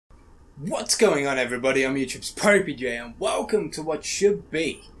What's going on, everybody? I'm YouTube's popeyJN. Welcome to what should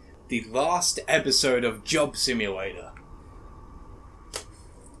be the last episode of Job Simulator.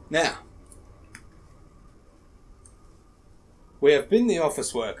 Now, we have been the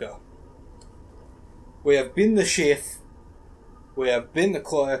office worker, we have been the chef, we have been the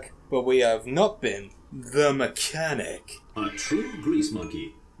clerk, but we have not been the mechanic. A true grease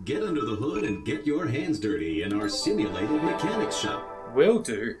monkey. Get under the hood and get your hands dirty in our simulated mechanics shop. Will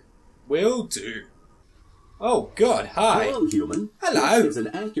do. Will do. Oh God, hi. Hello, human. Hello. This is an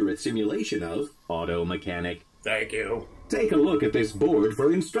accurate simulation of auto mechanic. Thank you. Take a look at this board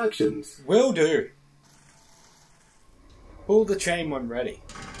for instructions. Will do. Pull the chain when ready.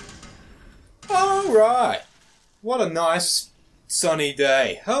 Alright. What a nice sunny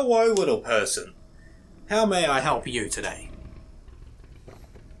day. Hello, little person. How may I help you today?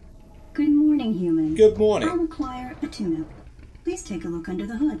 Good morning, human. Good morning. I'll require a tune-up. Please take a look under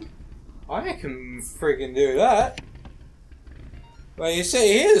the hood. I can friggin' do that. Well, you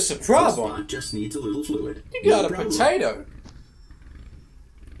see, here's the This problem. spot just needs a little fluid. You got No a problem. potato.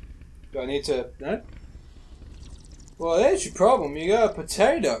 Do I need to... no? Well, there's your problem. You got a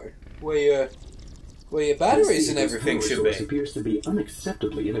potato where your batteries and everything This should power source be. appears to be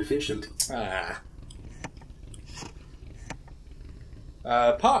unacceptably inefficient.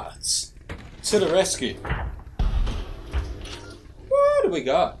 Parts. To the rescue. What do we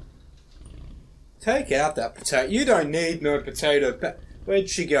got? Take out that potato. You don't need no potato where'd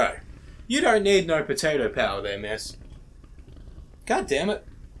she go? You don't need no potato power there, miss. God damn it.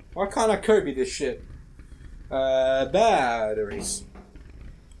 Why can't I Kobe this shit? Batteries.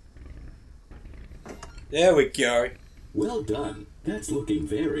 There we go. Well done. That's looking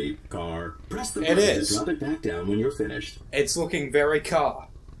very car. Press the It button is. and drop it back down when you're finished. It's looking very car.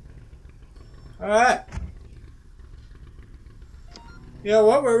 Alright. You know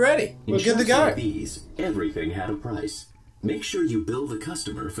what? We're ready. In We're good to shops go. like these, everything had a price. Make sure you bill the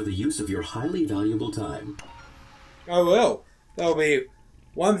customer for the use of your highly valuable time. Oh well. That'll be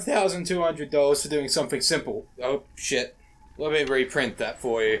 $1,200 for doing something simple. Oh shit. Let me reprint that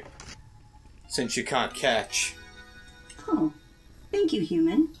for you. Since you can't catch. Oh, thank you,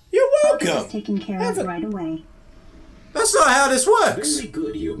 human. You're This is welcome! taken care of right away. That's not how this works! Very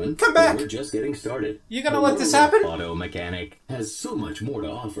good, human. Come back. We're just getting started. You gonna The let this world of happen? Auto mechanic has so much more to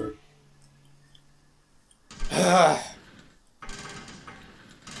offer.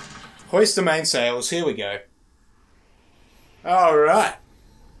 Hoist the mainsails, here we go. Alright.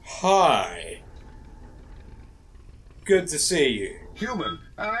 Hi. Good to see you. Human,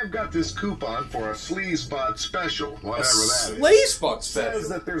 I've got this coupon for a Sleazebot special, whatever that is. Sleazebot Says special.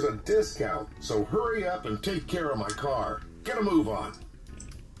 that there's a discount, so hurry up and take care of my car. Get a move on.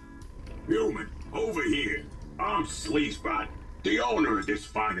 Human, over here. I'm Sleazebot, the owner of this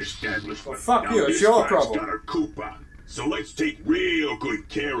fine establishment. Well, fuck Now, you, it's this your guy's problem. got a coupon, so let's take real good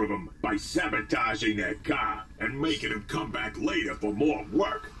care of him by sabotaging their car and making him come back later for more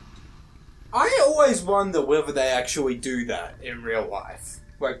work. I always wonder whether they actually do that in real life.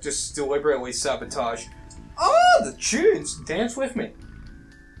 Like, just deliberately sabotage. Oh, the tunes! Dance with me.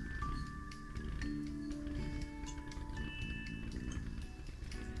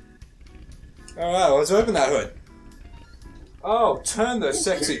 Alright, let's open that hood. Oh, turn those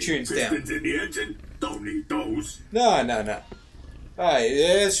sexy tunes down. Pistons in the engine, don't need those. No. Hey,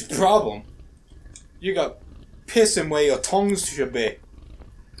 there's your problem. You got pissing where your tongues should be.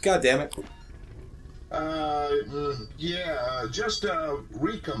 God damn it. Just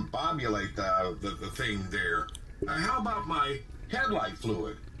recombobulate the thing there. How about my headlight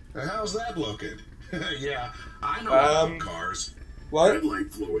fluid? How's that looking? Yeah, I know about cars. What?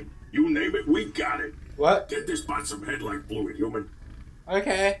 Headlight fluid. You name it, we got it. What? Get this spot some headlight fluid, human.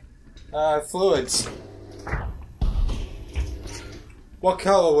 Okay. Fluids. What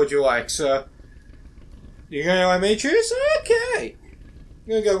color would you like, sir? You gonna let me choose? Okay. I'm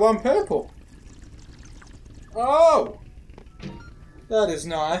gonna go one purple. Oh! That is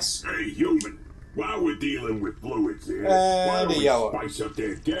nice. Hey, human. While we're dealing with fluids here, And why don't a we yellow. spice up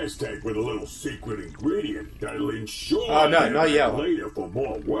that gas tank with a little secret ingredient that'll ensure Oh, no, they're not back yellow. later for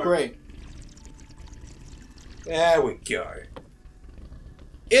more work. Great. There we go.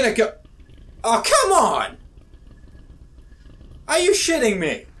 In it go. Oh, come on! Are you shitting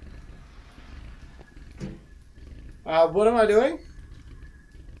me? What am I doing?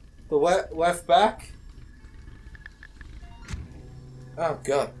 The left back? Oh,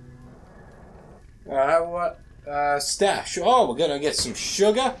 God. What? Stash. Oh, we're gonna get some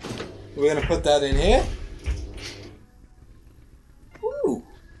sugar. We're gonna put that in here. Ooh.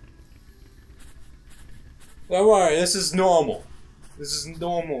 Don't worry, this is normal. This is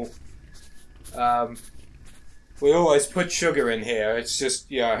normal We always put sugar in here. It's just,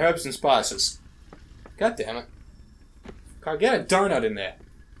 you know, herbs and spices. God damn it. Can I get a donut in there?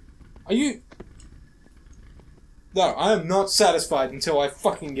 Are you... No, I am not satisfied until I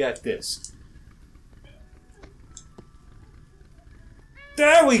fucking get this.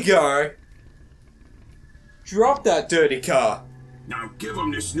 There we go! Drop that dirty car. Now give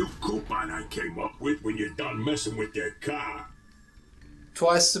them this new coupon I came up with when you're done messing with their car.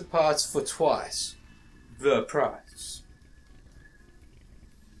 Twice the parts for twice the price.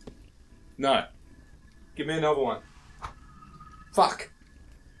 No. Give me another one. Fuck.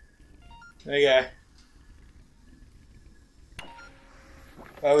 There you go.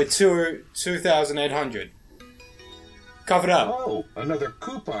 Oh, it's 2,800. Cough it up. Oh, another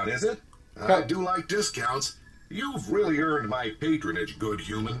coupon, is it? I do like discounts. You've really earned my patronage, good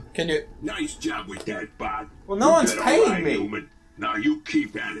human. Can you... Nice job with that, bud. Well, no one's did paying alright, me. Human. Now you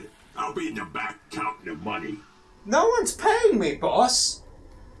keep at it. I'll be in the back counting the money. No one's paying me, boss.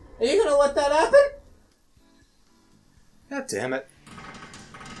 Are you gonna let that happen? God damn it.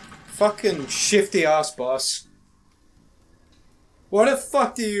 Fucking shifty ass boss. What the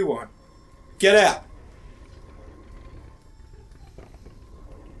fuck do you want? Get out.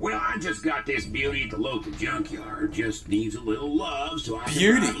 Well, I just got this beauty at the local junkyard. Just needs a little love, so I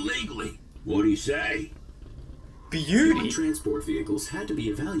Beauty? can drive legally. What do you say? Human Beauty. transport vehicles had to be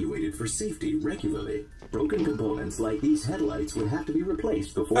evaluated for safety regularly. Broken components like these headlights would have to be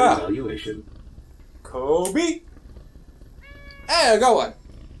replaced before evaluation. Kobe. Hey, I got one.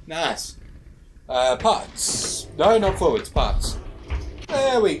 Nice. Parts. No, not fluids, parts.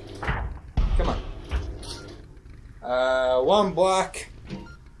 There we... Come on. One black.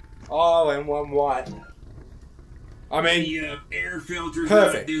 Oh, and one white. I mean... The air filter's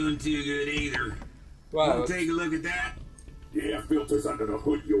perfect. not doing too good either. Wow. Wanna take a look at that? Yeah, filter's under the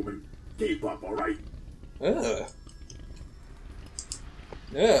hood, human. Keep up, alright? Ugh.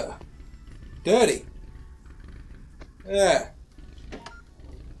 Ugh. Dirty. Yeah.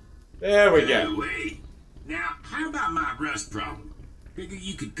 There we go. Wait. Now, how about my rust problem? Figure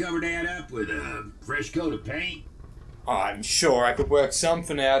you could cover that up with a fresh coat of paint? I'm sure I could work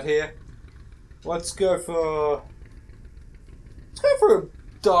something out here. Let's go for a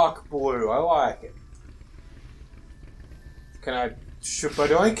dark blue. I like it. Can I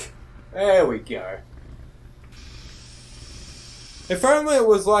shoopadoink? There we go. If only it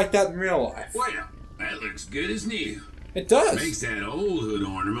was like that in real life. Well, that looks good as new. It does. Makes that old hood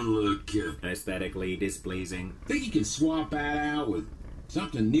ornament look Aesthetically displeasing. think you can swap that out with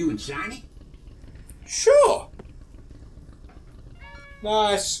something new and shiny? Sure.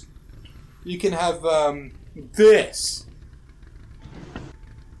 Nice. You can have this.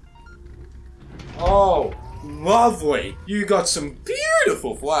 Oh, lovely. You got some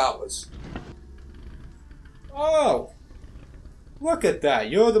beautiful flowers. Oh. Look at that.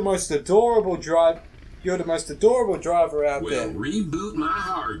 You're the most adorable driver out Well, there. reboot my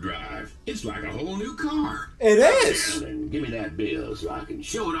hard drive. It's like a whole new car. It is. Well, then give me that bill so I can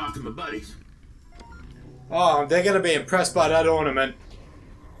show it off to my buddies. Oh, they're going to be impressed by that ornament.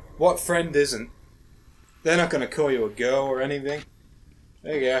 What friend isn't? They're not going to call you a girl or anything.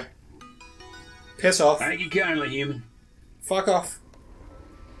 There you go. Piss off. Thank you kindly, human. Fuck off.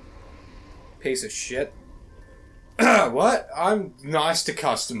 Piece of shit. What? I'm nice to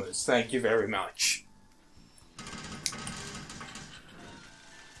customers. Thank you very much.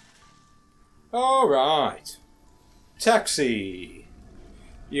 Alright. Taxi.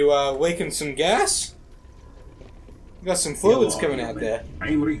 You, leaking some gas? Got some fluids Hello, coming out human. there.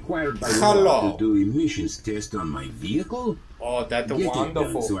 I'm required by Hello. law to do emissions test on my vehicle. Oh, that's Get it done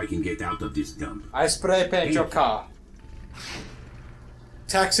wonderful. so I can get out of this dump. I spray paint your car.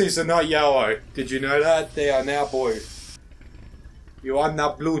 Taxis are not yellow. Did you know that? They are now blue. You are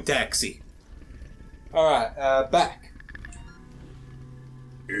now blue taxi. Alright, back.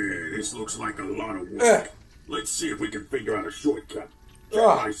 This looks like a lot of work. Let's see if we can figure out a shortcut. Check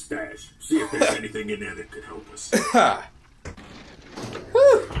Ugh. my stash. See if there's anything in there that could help us.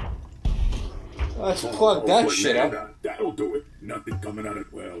 Whew. Let's plug that Oh, shit up. banana. That'll do it. Nothing coming out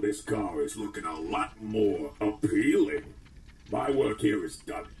of... Well, this car is looking a lot more appealing. My work here is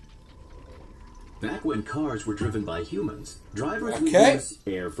done. Back when cars were driven by humans, drivers would Okay. use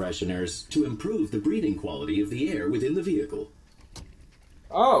air fresheners to improve the breathing quality of the air within the vehicle.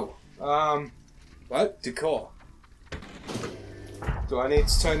 Oh, what? Decor. Do I need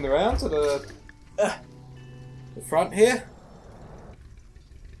to turn around to the front here?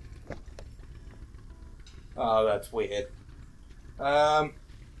 Oh, that's weird.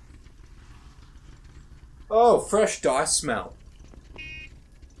 Oh, fresh dye smell.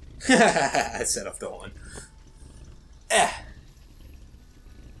 I set off the horn.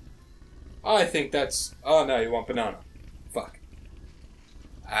 I think that's... Oh no, you want banana. Fuck.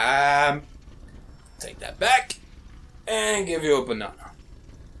 Take that back. And give you a banana.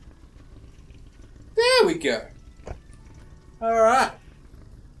 There we go. Alright.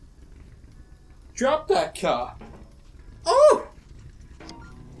 Drop that car. Oh!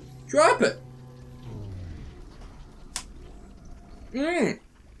 Drop it.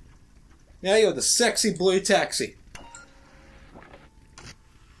 Now you're the sexy blue taxi.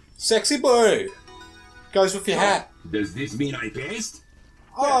 Sexy blue. Goes with your hat. Does this mean I passed?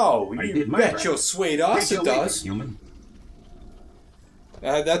 Oh, I you did my bet part. your sweet ass it does. Human.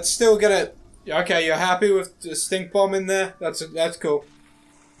 That's still gonna... Okay, you're happy with the stink bomb in there? That's cool.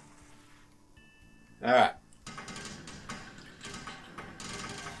 Alright.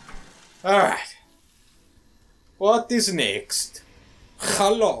 Alright. What is next?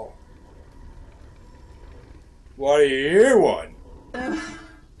 Hello. What do you want? Ugh,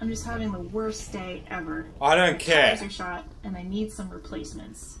 I'm just having the worst day ever. I don't care. Tires are shot, and I need some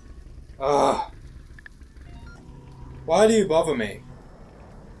replacements. Ugh. Why do you bother me?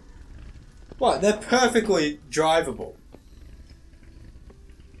 What? They're perfectly drivable.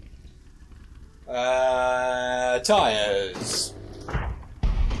 Tires.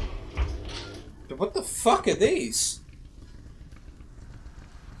 But what the fuck are these?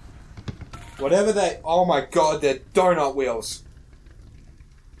 Whatever they... Oh my god, they're donut wheels.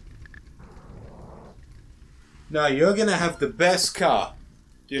 No, you're gonna have the best car.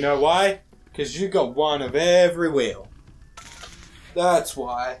 Do you know why? Because you got one of every wheel. That's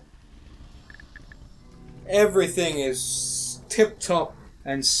why. Everything is tip-top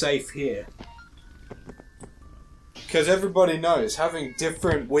and safe here. Because everybody knows having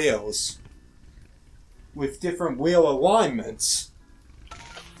different wheels with different wheel alignments,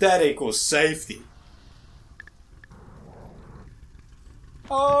 that equals safety.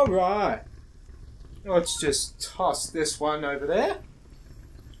 Alright. Let's just toss this one over there.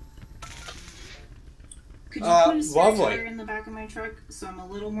 Could you put a spare lovely. tire in the back of my truck so I'm a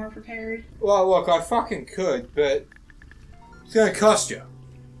little more prepared? Well, look, I fucking could, but it's gonna cost you.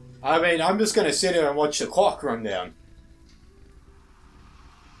 I mean, I'm just gonna sit here and watch the clock run down.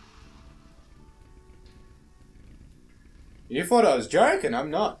 You thought I was joking,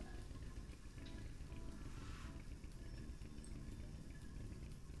 I'm not.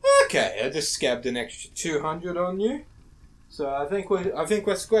 Okay, I just scabbed an extra 200 on you. So I think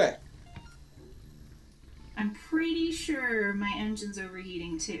we're square. I'm pretty sure my engine's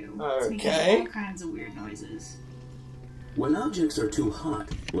overheating too. It's making Okay. all kinds of weird noises. When objects are too hot,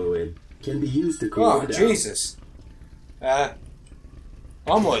 fluid can be used to cool Oh, it down. Jesus.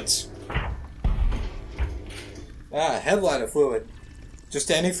 Onwards. Headlighter fluid.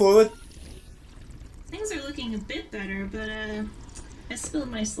 Just any fluid? Things are looking a bit better, but I spilled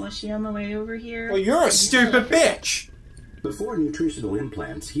my slushie on the way over here. Well, you're a stupid bitch! Before nutritional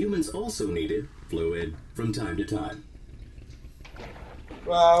implants, humans also needed fluid from time to time.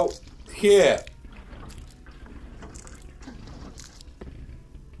 Well, here.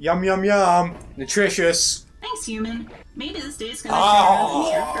 Yum, yum, yum. Nutritious. Thanks, human. Maybe this day's gonna turn out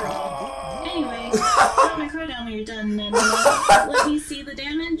me after all. Anyway, put my car down when you're done and let me see the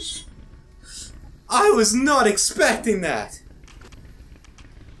damage. I was not expecting that.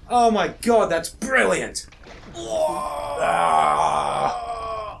 Oh my god, that's brilliant. Ah.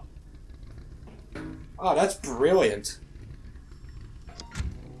 Oh, that's brilliant.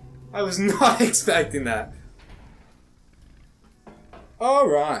 I was not expecting that.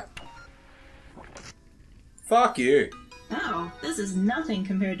 Alright. Fuck you. Oh, this is nothing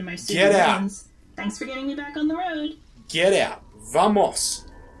compared to my super Get out. wins. Thanks for getting me back on the road. Get out. Vamos.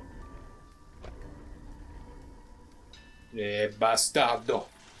 Bastardo.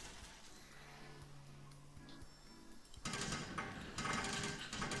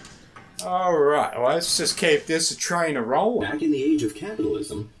 Alright, well, let's just keep this train a rolling. Back in the age of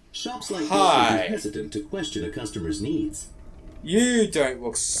capitalism, shops like this Hi. would be hesitant to question a customer's needs. You don't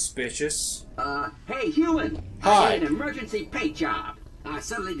look suspicious. Hey, human! Hi. I need an emergency paint job. I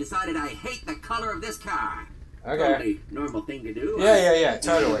suddenly decided I hate the color of this car. Okay. Totally normal thing to do. Yeah,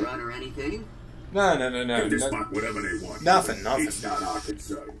 totally. Run or anything. No. Give this spot whatever they want. Nothing. It's not our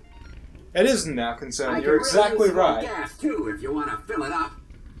concern. It isn't our concern. I You're can exactly really use more right. gas too, if you want to fill it up.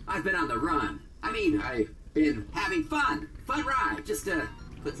 I've been on the run. I mean, I've been having fun. Fun ride. Just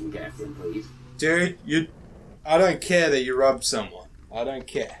put some gas in, please. Dude, I don't care that you robbed someone. I don't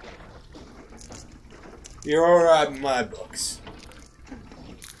care. You're alright in my books.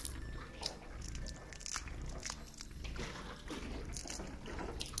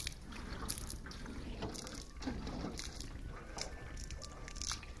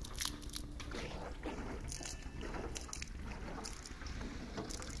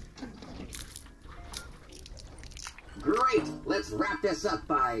 let's wrap this up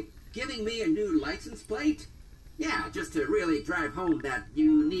by giving me a new license plate. Yeah, just to really drive home that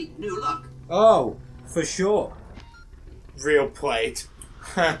unique new look. Oh, for sure. Real plate.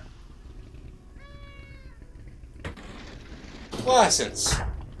 License.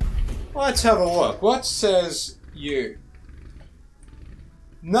 Let's have a look. What says you?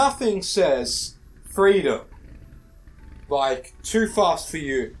 Nothing says freedom. Like, too fast for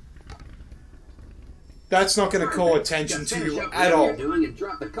you. That's not going to call attention to you at all. You're doing and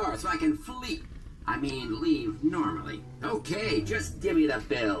drop the car so I can flee. I mean, leave normally. Okay, just give me the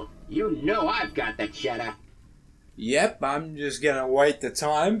bill. You know I've got the cheddar. Yep, I'm just going to wait the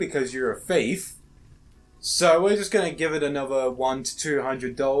time because you're a thief. So we're just going to give it another $100 to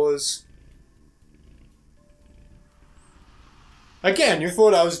 $200. Again, you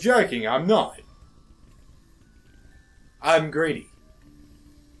thought I was joking. I'm not. I'm greedy.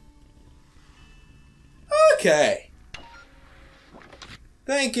 Okay.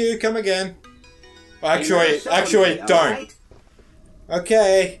 Thank you. Come again. Actually, don't. Right?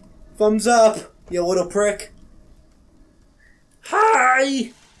 Okay. Thumbs up, you little prick.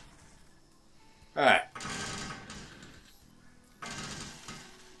 Hi! Alright.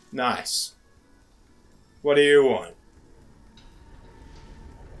 Nice. What do you want?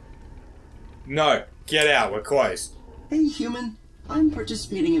 No. Get out. We're closed. Hey, human. I'm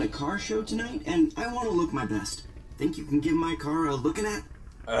participating in a car show tonight, and I want to look my best. Think you can give my car a looking at?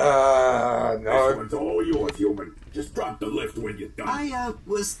 This No. one's all yours, human. Just drop the lift when you're done. I,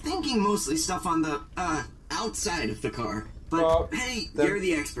 was thinking mostly stuff on the, outside of the car. But, Well, hey, then- you're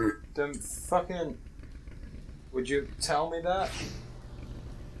the expert. Then fucking... Would you tell me that?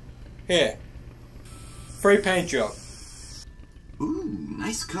 Here. Free paint job. Ooh,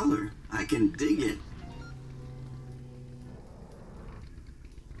 nice color. I can dig it.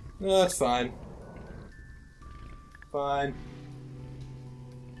 No, that's fine. Fine.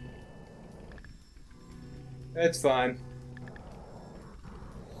 It's fine.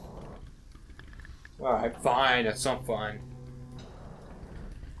 Alright, fine. It's not fine.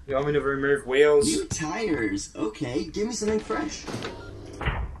 You want me to remove wheels? New tires. Okay, give me something fresh.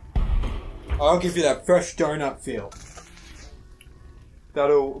 I'll give you that fresh donut feel.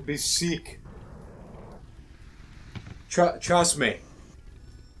 That'll be sick. Trust me.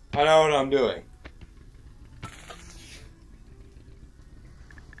 I know what I'm doing.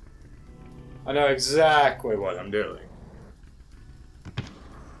 I know exactly what I'm doing.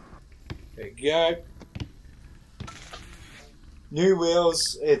 There you go. New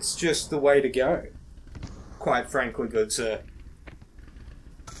wheels, it's just the way to go. Quite frankly, good sir.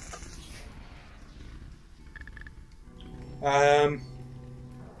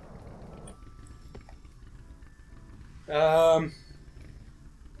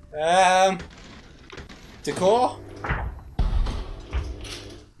 Decor?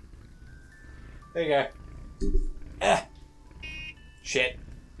 There you go. Shit.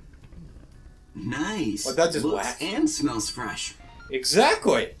 Nice. Well, that just looks whack. and smells fresh.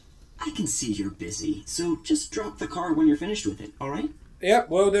 Exactly. I can see you're busy, so just drop the car when you're finished with it, alright? Yep,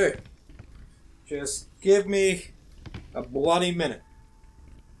 will do. Just give me a bloody minute.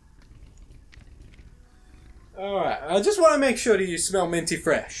 Alright, I just want to make sure that you smell minty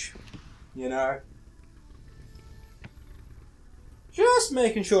fresh. You know? Just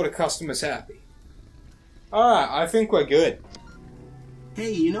making sure the customer's happy. Alright, I think we're good.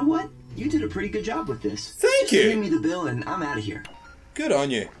 Hey, you know what? You did a pretty good job with this. Thank Just you. Give me the bill and I'm out of here. Good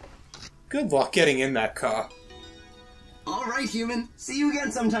on you. Good luck getting in that car. Alright, human. See you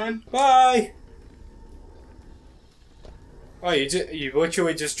again sometime. Bye! Oh, you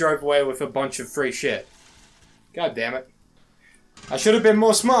literally just drove away with a bunch of free shit. God damn it. I should have been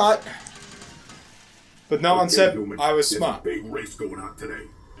more smart. But no one said human, I was there's smart. a big race going on today,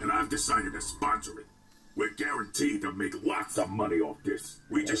 and I've decided to sponsor it. We're guaranteed to make lots of money off this.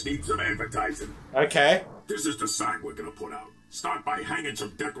 We just need some advertising. Okay. This is the sign we're gonna put out. Start by hanging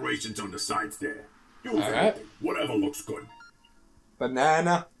some decorations on the sides there. Use Alright. anything, whatever looks good.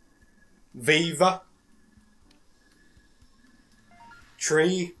 Banana. Viva.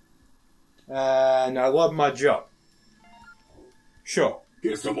 Tree. And I love my job. Sure.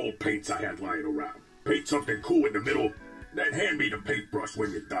 Here's some old paints I had lying around. Paint something cool in the middle, then hand me the paintbrush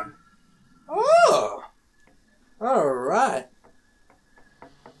when you're done. Oh! Alright.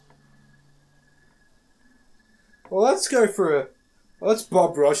 Well, let's go for a... Let's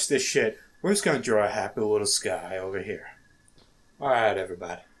Bob Rush this shit. We're just gonna draw a happy little sky over here. Alright,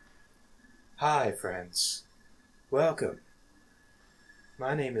 everybody. Hi, friends. Welcome.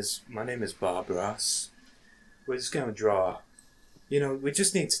 My name is Bob Ross. We're just gonna draw... You know, we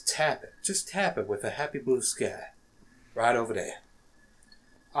just need to tap it. Just tap it with a happy blue sky. Right over there.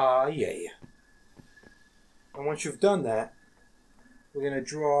 Ah, yeah. And once you've done that, we're going to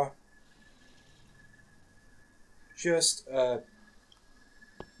draw just a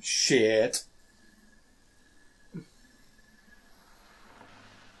shit.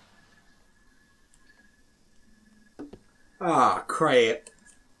 Ah, crap.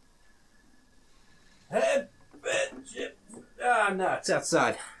 Ah, no, it's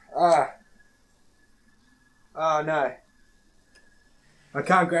outside. Ah. Oh, no. I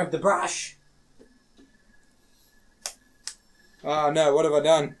can't grab the brush. Oh, no, what have I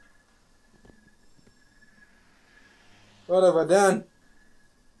done? What have I done?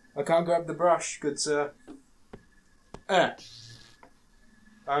 I can't grab the brush, good sir. Oh,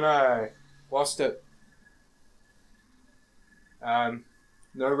 no. Lost it. No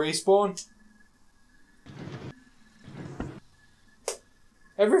respawn?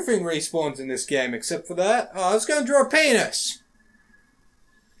 Everything respawns in this game except for that. Oh, I was going to draw a penis.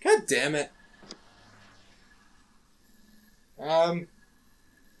 God damn it.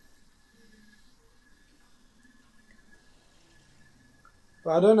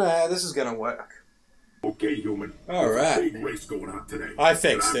 Well, I don't know how this is going to work. Okay, human. Alright. There's a big race going on today. I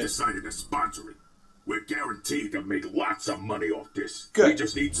fixed it. I've decided to sponsor it. We're guaranteed to make lots of money off this. Good. We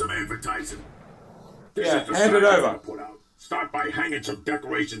just need some advertising. This Yeah, is the hand it sign I'm over. gonna put out. Start by hanging some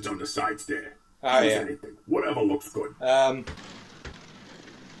decorations on the sides there. Oh, Use yeah. anything. Whatever looks good.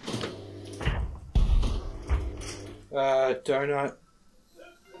 Donut.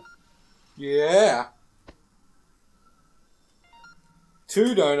 Yeah.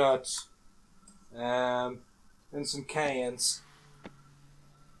 2 donuts. And some cans.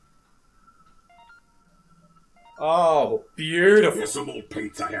 Oh, beautiful. Here's some old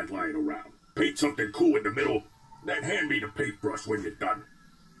paints I had lying around. Paint something cool in the middle, then hand me the paintbrush when you're done.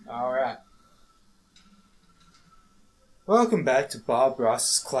 Alright. Welcome back to Bob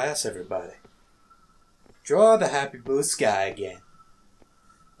Ross's class, everybody. Draw the happy blue sky again.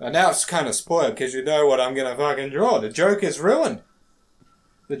 Well, now it's kind of spoiled because you know what I'm going to fucking draw. The joke is ruined.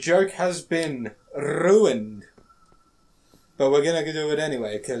 The joke has been ruined. But we're going to do it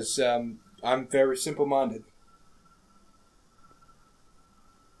anyway because I'm very simple-minded.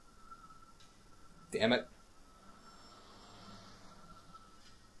 Damn it.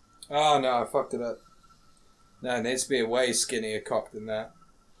 Oh no, I fucked it up. No, it needs to be a way skinnier cock than that.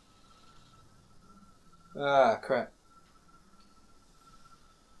 Ah, crap.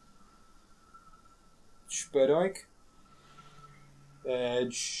 Spadoink.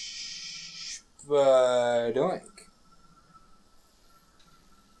 And spadoink.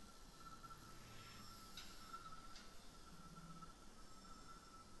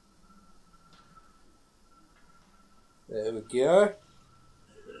 There we go.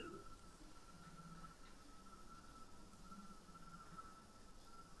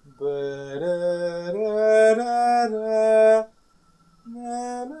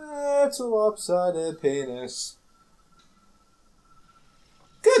 It's a lopsided penis.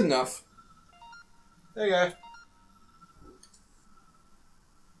 Good enough. There you go.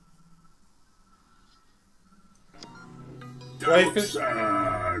 Wait, That's,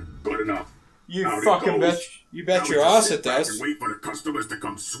 good enough. You Out it fucking goes. bet. You bet Now your we just ass sit it back does. and wait for the customers to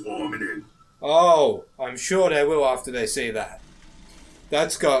come swarming in. Oh, I'm sure they will after they see that.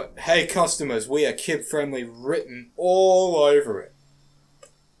 That's got, hey customers, we are kid friendly written all over it.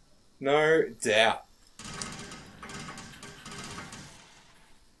 No doubt.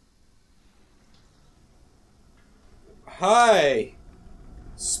 Hi,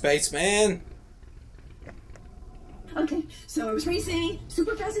 spaceman. Okay, so I was racing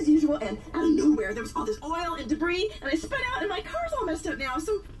super fast as usual, and out of nowhere there was all this oil and debris, and I spun out, and my car's all messed up now.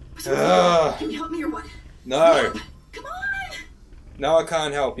 So can you help me or what? No. Help. Come on! No, I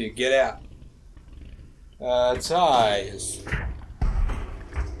can't help you. Get out. Tires.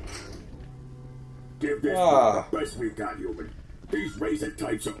 Give this Ah. the best we got, human. These racer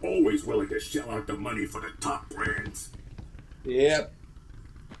types are always willing to shell out the money for the top brands. Yep.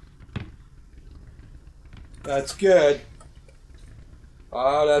 That's good.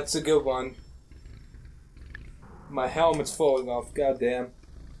 Oh, that's a good one. My helmet's falling off. Goddamn.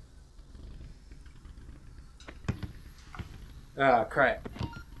 Ah, crap.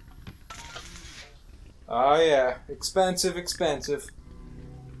 Oh, yeah. Expensive, expensive.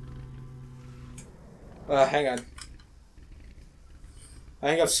 Hang on. I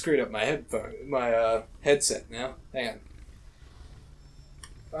think I've screwed up my headset now. Hang on.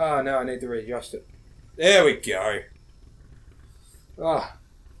 Oh, no, I need to readjust it. There we go. Ah.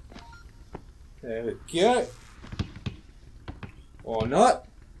 There we go. Or not.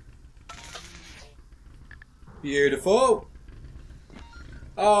 Beautiful.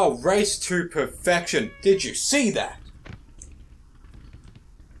 Oh, race to perfection. Did you see that?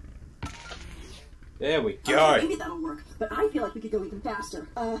 There we go. Maybe that'll work, but I feel like we could go even faster.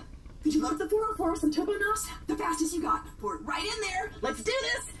 Could you load up the 404 with some turbo nos? The fastest you got. Pour it right in there. Let's do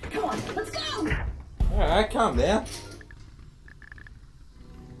this. Come on, let's go. Alright, calm down.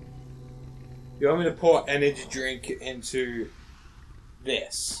 You want me to pour energy drink into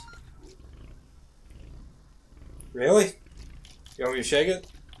this? Really? You want me to shake it?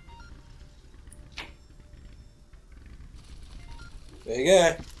 There you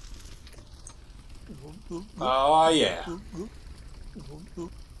go. Oh yeah.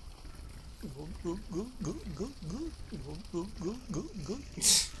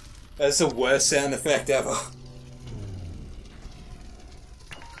 That's the worst sound effect ever.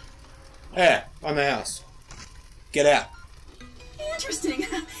 Hey, on the house. Get out. Interesting.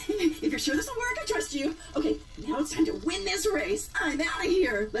 If you're sure this will work, I trust you. Okay, now it's time to win this race. I'm out of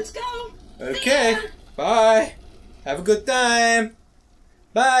here. Let's go. Okay. Bye. Have a good time.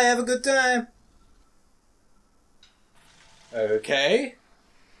 Bye. Have a good time. Okay.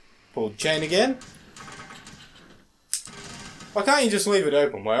 Pull the chain again. Why can't you just leave it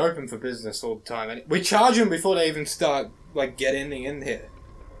open? We're open for business all the time. We charge them before they even start, like, getting in here.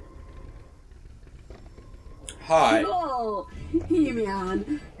 Hi. Cool. Hey,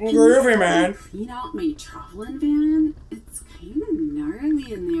 man. Groovy, man. Clean out my traveling van. It's kind of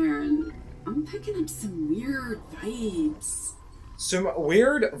gnarly in there, and I'm picking up some weird vibes. Some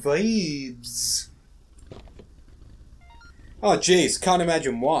weird vibes. Oh, jeez. Can't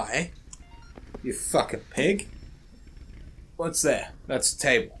imagine why. You fucking pig. What's there? That's a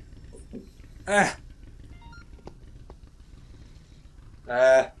table. Ah.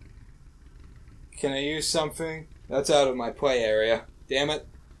 Can I use something? That's out of my play area. Damn it.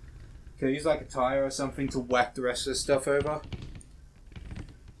 Can I use like a tire or something to whack the rest of the stuff over?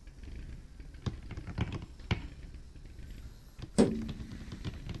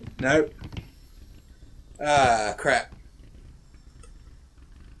 Nope. Ah, crap.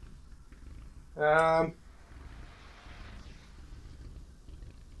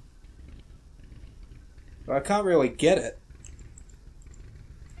 I can't really get it.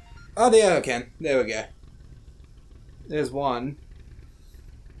 Oh, there I can. There we go. There's one.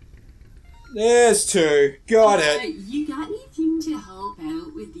 There's two. Got it. You got anything to help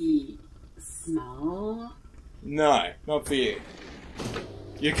out with the smell? No, not for you.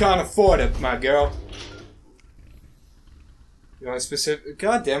 You can't afford it, my girl. You want a specific...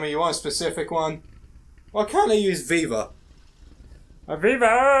 God damn it, you want a specific one? Why can't I use Viva?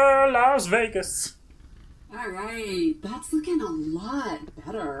 Viva Las Vegas! Alright, that's looking a lot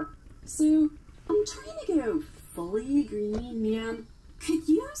better. So, I'm trying to go fully green, man. Could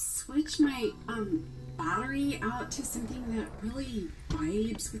you switch my, battery out to something that really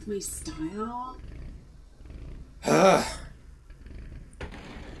vibes with my style?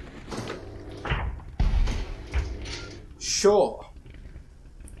 Sure.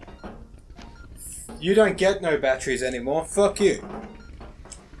 You don't get no batteries anymore. Fuck you.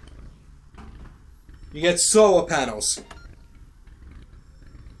 You get solar panels.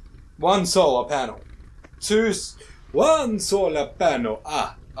 One solar panel. One solar panel.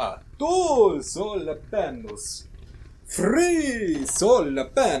 Two solar panels. Three solar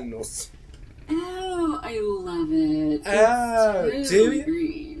panels. Oh, I love it. Oh, it's do totally you?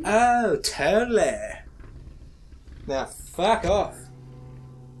 green. Oh, totally. Now, fuck off.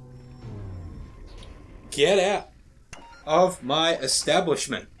 Get out of my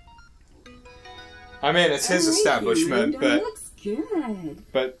establishment. I mean, it's his establishment, That but... looks good.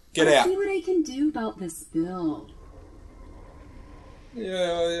 But, get Let's out. see what I can do about this bill.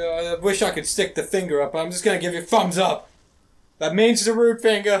 Yeah, I wish I could stick the finger up. I'm just gonna give you thumbs up. That means the root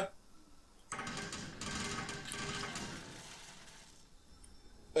finger.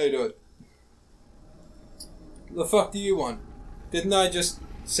 How you doing? The fuck do you want? Didn't I just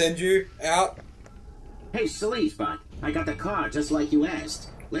send you out? Hey, Sleazebot, I got the car just like you asked.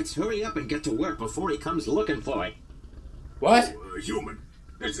 Let's hurry up and get to work before he comes looking for it. What? Human,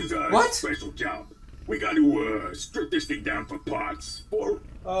 this is a What? special job. We got to strip this thing down for parts. For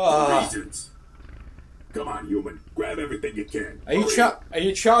reasons. Come on, human. Grab everything you can. Are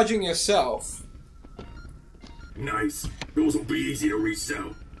you charging yourself? Nice. Those will be easy to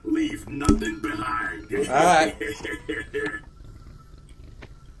resell. Leave nothing behind. Alright.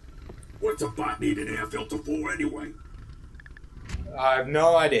 What's a bot need an air filter for anyway? I have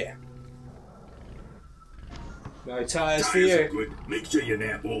no idea. No tires for you. Are good. Make sure you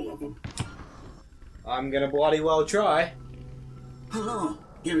nab all of them. I'm gonna bloody well try. Hello,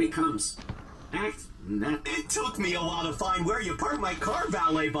 here he comes. Act It took me a while to find where you parked my car,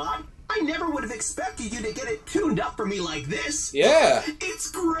 Valet Bot. I never would have expected you to get it tuned up for me like this. Yeah. It's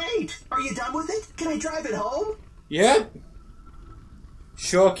great. Are you done with it? Can I drive it home? Yeah.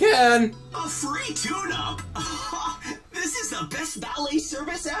 Sure can. A free tune-up. This is the best valet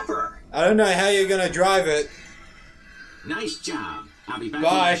service ever. I don't know how you're gonna drive it. Nice job. I'll be back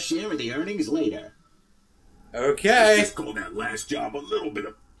Bye. with a share of the earnings later. Okay. Just call that last job a little bit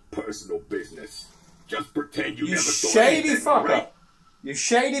of personal business. Just pretend you You never saw shady anything, fucker. right? You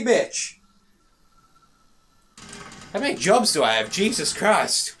shady bitch. How many jobs do I have? Jesus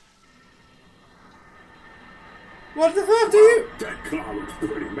Christ. What the fuck do you... That car looks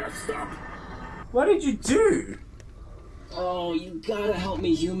pretty messed up. What did you do? Oh, you gotta help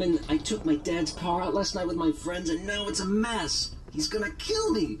me, human. I took my dad's car out last night with my friends, and now it's a mess. He's gonna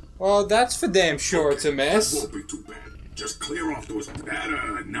kill me. Well, that's for damn sure it's a mess. Won't be too bad. Just clear off those...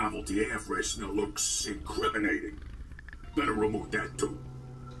 That novelty air freshener looks incriminating. Better remove that too.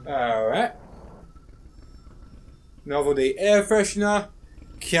 Alright. Novelty air freshener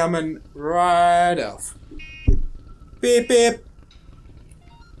coming right off. Beep beep.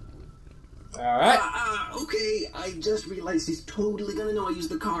 Alright. Okay, I just realized he's totally gonna know I used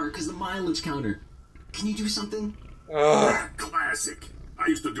the car because the mileage counter. Can you do something? Classic. I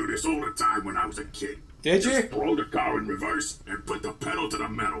used to do this all the time when I was a kid. Did you? Just throw the car in reverse and put the pedal to the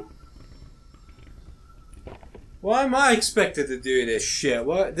metal. Why am I expected to do this shit?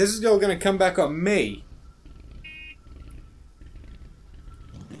 What? This is all gonna come back on me.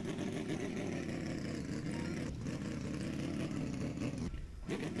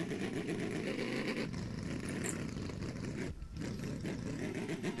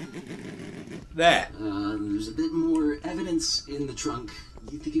 There. There's a bit more evidence in the trunk.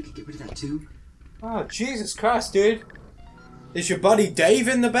 You think you could get rid of that too? Oh, Jesus Christ, dude. Is your buddy Dave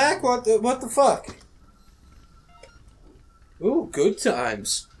in the back? What the fuck? Ooh, good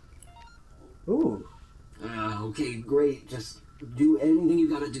times. Ooh. Okay, great. Just do anything you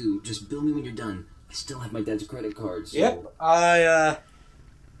gotta do. Just bill me when you're done. I still have my dad's credit card, so... Yep,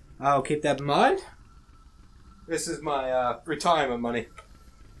 I'll keep that in mind. This is my, retirement money.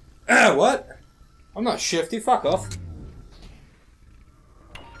 What? I'm not shifty, fuck off.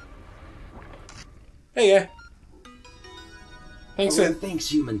 There you go. Thanks for... Thanks,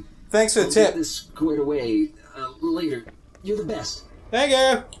 human. Thanks for the I'll tip. get this squared away later. You're the best. Thank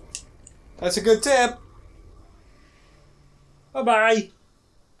you. That's a good tip. Bye-bye.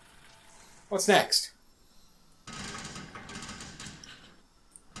 What's next?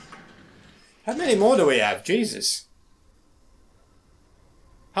 How many more do we have? Jesus.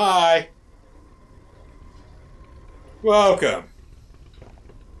 Hi. Welcome.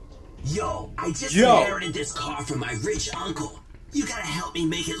 Yo, I just inherited this car from my rich uncle. You gotta help me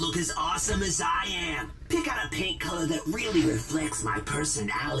make it look as awesome as I am. Pick out a paint color that really reflects my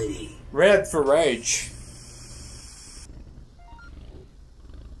personality. Red for rage.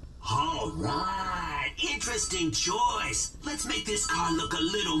 Alright, interesting choice. Let's make this car look a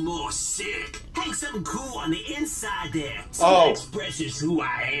little more sick. Hang something cool on the inside there. So that expresses who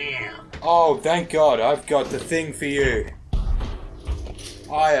I am. Oh, thank God, I've got the thing for you.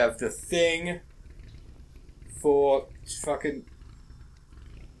 I have the thing for fucking...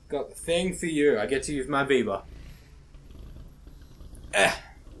 Got the thing for you. I get to use my Viva.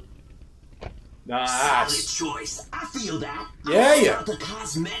 Nice. Solid choice. I feel that. Yeah, yeah. About the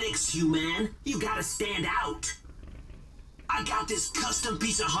cosmetics, you man. You gotta stand out. I got this custom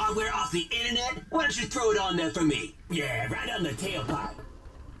piece of hardware off the internet. Why don't you throw it on there for me? Yeah, right on the tailpipe.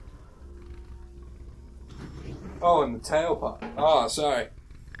 Oh, in the tailpipe. Oh, sorry.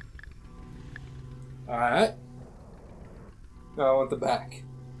 Alright. No, I want the back.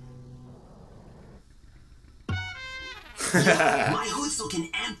 My hood's looking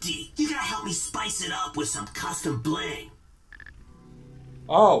empty. You gotta help me spice it up with some custom bling.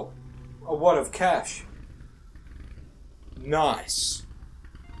 Oh, a wad of cash. Nice.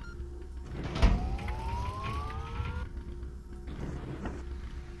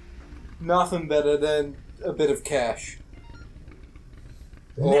 Nothing better than a bit of cash.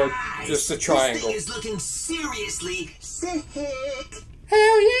 Or nice. Just a triangle. This thing is looking seriously sick.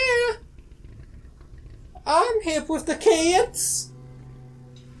 Hell yeah! I'm hip with the kids.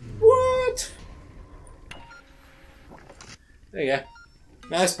 What? There you go.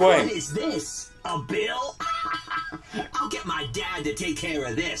 Nice boy. What is this? A bill? I'll get my dad to take care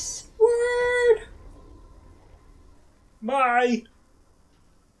of this. Word. Bye.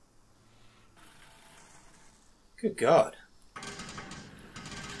 Good God.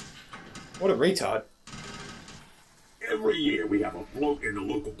 What a retard. Every year we have a float in the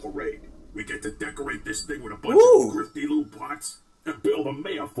local parade. We get to decorate this thing with a bunch Ooh. of grifty little pots and build a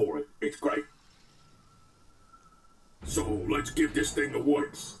mayor for it. It's great. So let's give this thing the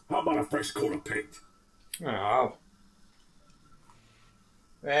woods. How about a fresh coat of paint? Oh.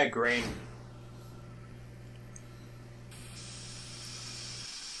 They're green.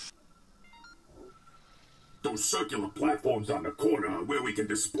 Those circular platforms on the corner are where we can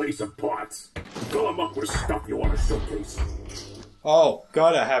display some parts. Fill them up with stuff you want to showcase. Oh,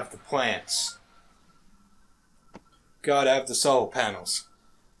 gotta have the plants. Gotta have the solar panels.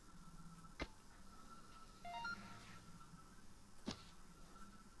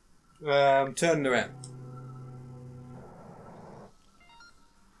 Turning around.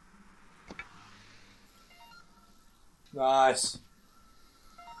 Nice.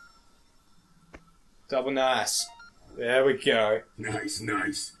 Double nice. There we go. Nice,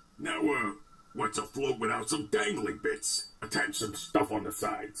 nice. Now, what's a float without some dangling bits? Attach some stuff on the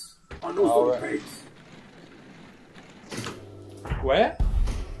sides. On those little pegs. Where?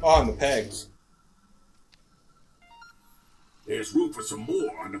 Oh, on the pegs. There's room for some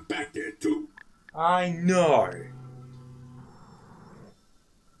more on the back there, too. I know.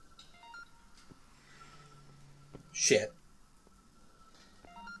 Shit.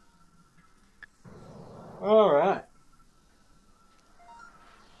 Alright.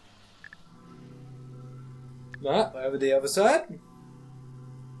 Nah, over the other side.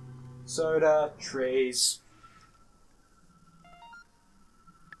 Soda, trees.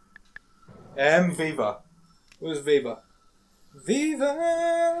 Viva. Where's Viva?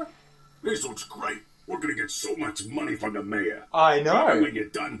 Viva! This looks great. We're gonna get so much money from the mayor. I know. Tell me when you're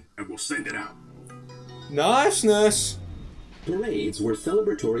done, and we'll send it out. Niceness. Parades were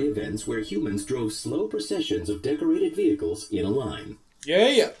celebratory events where humans drove slow processions of decorated vehicles in a line. Yeah,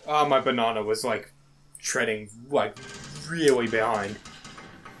 yeah. Oh, my banana was like treading like really behind.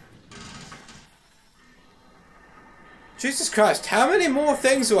 Jesus Christ, how many more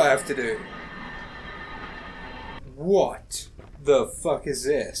things do I have to do? What the fuck is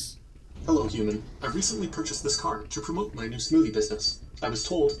this? Hello, human. I recently purchased this car to promote my new smoothie business. I was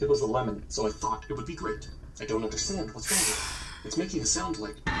told it was a lemon, so I thought it would be great. I don't understand what's wrong with it. It's making a sound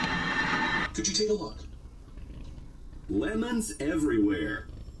like... Could you take a look? Lemons everywhere.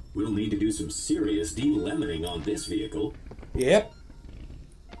 We'll need to do some serious de-lemoning on this vehicle. Yep.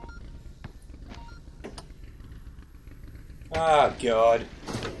 Ah, God.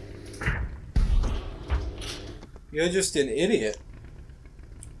 You're just an idiot.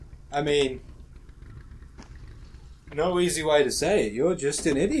 I mean, no easy way to say it. You're just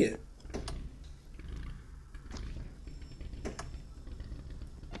an idiot.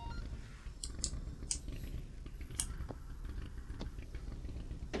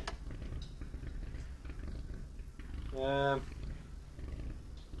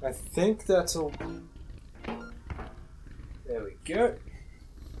 I think that's all. There we go.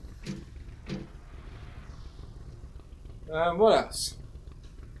 What else?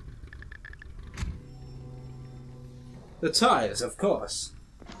 The tires, of course.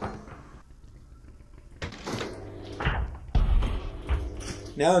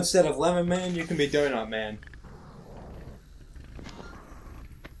 Now instead of Lemon Man, you can be Donut Man.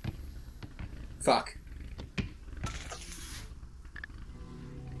 Fuck.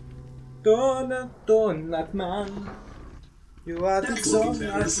 Donut Man. You are the donut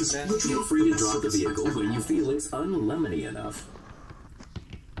man. Feel free to drop the vehicle when you feel it's unlemony enough.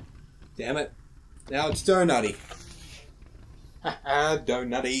 Damn it. Now it's donutty. Haha,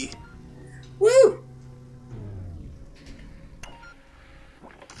 donutty. Woo!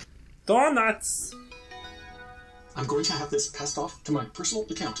 Donuts! I'm going to have this passed off to my personal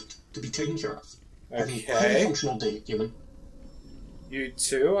accountant to be taken care of. Have a Okay. highly functional day, human. You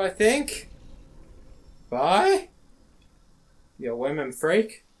too, I think. Bye? You women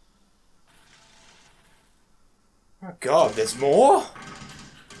freak. Oh God, there's more?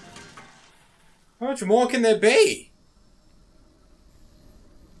 How much more can there be?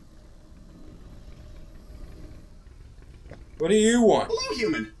 What do you want? Hello,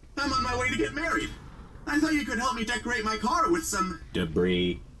 human. I'm on my way to get married. I thought you could help me decorate my car with some...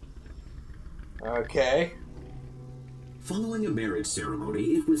 debris. Okay. Following a marriage ceremony,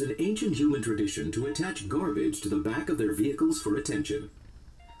 it was an ancient human tradition to attach garbage to the back of their vehicles for attention.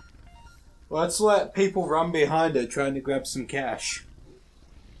 Let's let people run behind it trying to grab some cash.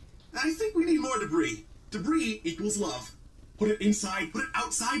 I think we need more debris. Debris equals love. Put it inside, put it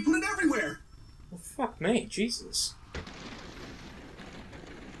outside, put it everywhere. Well, fuck me, Jesus.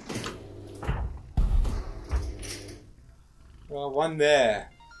 Well, one there.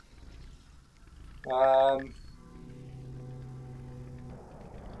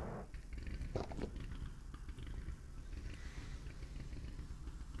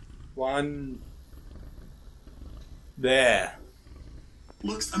 One. There.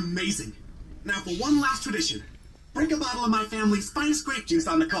 Looks amazing. Now for one last tradition. Break a bottle of my family's finest grape juice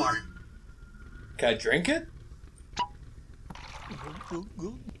on the car. Can I drink it?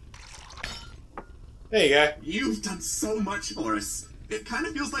 There you go. You've done so much for us. It kind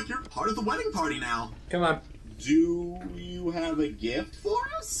of feels like you're part of the wedding party now. Come on. Do you have a gift for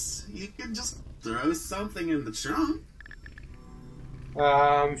us? You could just throw something in the trunk.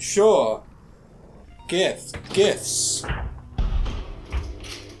 Sure. Gifts.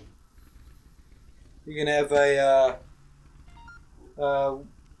 You can have a,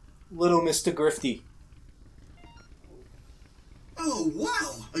 little Mr. Grifty. Oh,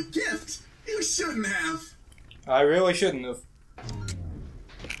 wow! A gift! You shouldn't have! I really shouldn't have.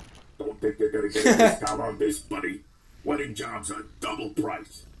 Don't think you're gonna get a discount on this, buddy. Wedding jobs are double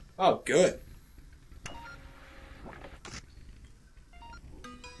price. Oh, good.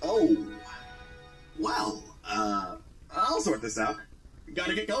 Oh. Well, I'll sort this out.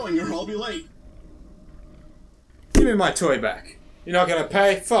 Gotta get going or I'll be late. Give me my toy back. You're not gonna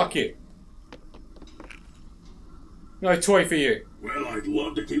pay? Fuck you. No toy for you. Well, I'd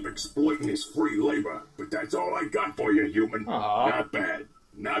love to keep exploiting his free labor, but that's all I got for you, human. Aww. Not bad.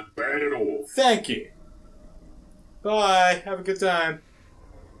 Not bad at all. Thank you. Bye. Have a good time.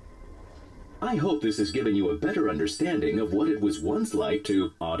 I hope this has given you a better understanding of what it was once like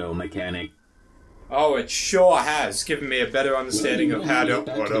to auto mechanic. Oh, it sure has given me a better understanding of how to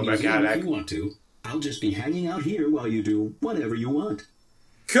auto mechanic. If you want to, I'll just be hanging out here while you do whatever you want.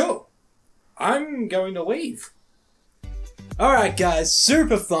 Cool. I'm going to leave. Alright guys,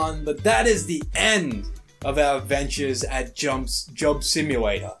 super fun, but that is the end of our adventures at Job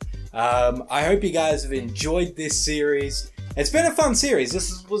Simulator. I hope you guys have enjoyed this series. It's been a fun series.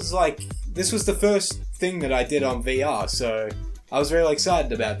 This was the first thing that I did on VR, so I was really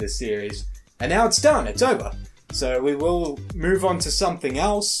excited about this series. And now it's done, it's over. So we will move on to something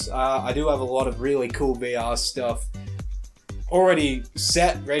else. I do have a lot of really cool VR stuff already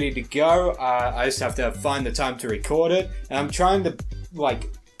set, ready to go. I just have to find the time to record it. And I'm trying to,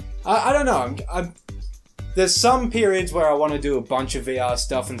 I don't know. There's some periods where I want to do a bunch of VR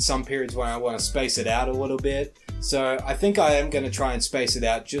stuff and some periods where I want to space it out a little bit. So I think I am going to try and space it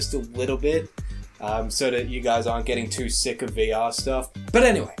out just a little bit so that you guys aren't getting too sick of VR stuff. But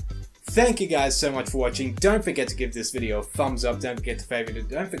anyway, thank you guys so much for watching. Don't forget to give this video a thumbs up. Don't forget to favorite it.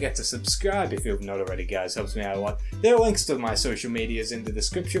 Don't forget to subscribe if you've not already, guys. Helps me out a lot. There are links to my social medias in the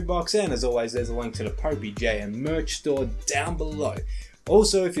description box. And as always, there's a link to the popeyJN merch store down below.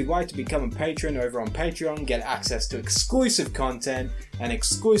 Also, if you'd like to become a patron over on Patreon, get access to exclusive content and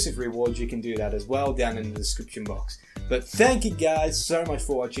exclusive rewards, you can do that as well down in the description box. But thank you guys so much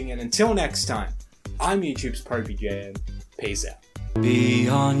for watching, and until next time, I'm YouTube's popeyJN. Peace out.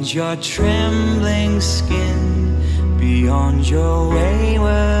 Beyond your trembling skin, beyond your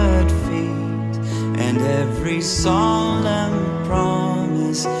wayward feet, and every solemn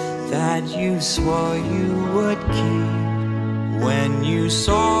promise that you swore you would keep. When you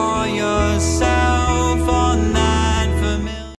saw yourself on that